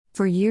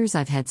For years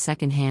I've had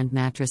second-hand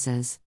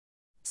mattresses.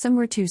 Some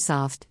were too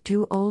soft,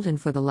 too old, and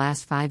for the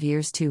last 5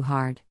 years too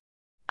hard.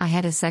 I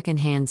had a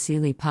second-hand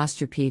Sealy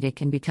Posturepedic,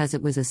 and because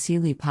it was a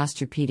Sealy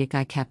Posturepedic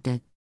I kept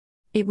it.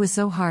 It was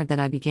so hard that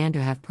I began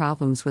to have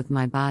problems with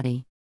my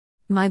body.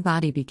 My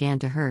body began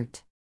to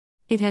hurt.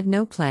 It had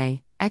no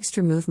play,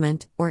 extra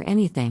movement, or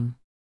anything.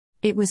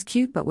 It was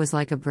cute but was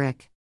like a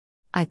brick.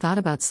 I thought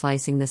about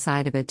slicing the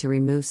side of it to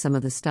remove some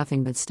of the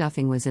stuffing, but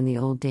stuffing was in the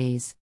old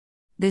days.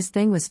 This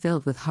thing was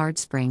filled with hard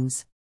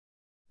springs.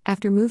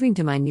 After moving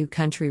to my new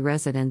country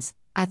residence,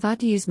 I thought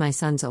to use my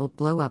son's old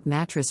blow-up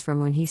mattress from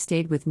when he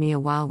stayed with me a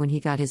while when he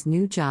got his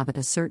new job at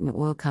a certain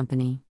oil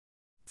company.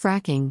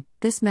 Fracking,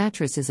 this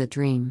mattress is a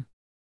dream.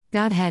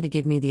 God had to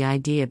give me the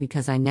idea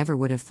because I never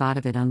would have thought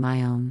of it on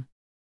my own.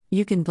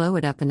 You can blow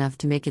it up enough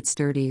to make it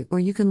sturdy,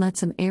 or you can let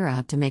some air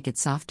out to make it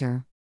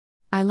softer.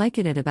 I like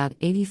it at about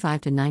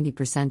 85 to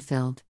 90%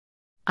 filled.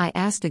 I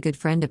asked a good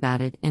friend about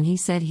it and he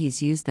said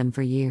he's used them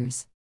for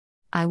years.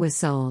 I was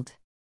sold.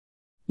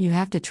 You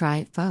have to try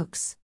it,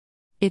 folks.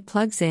 It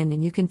plugs in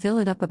and you can fill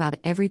it up about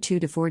every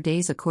 2 to 4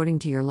 days according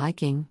to your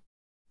liking.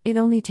 It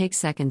only takes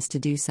seconds to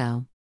do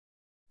so.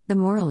 The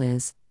moral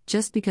is,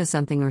 just because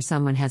something or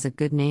someone has a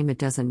good name, it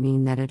doesn't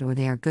mean that it or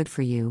they are good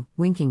for you.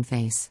 Winking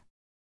face.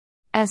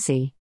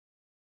 Essie.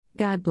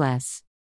 God bless.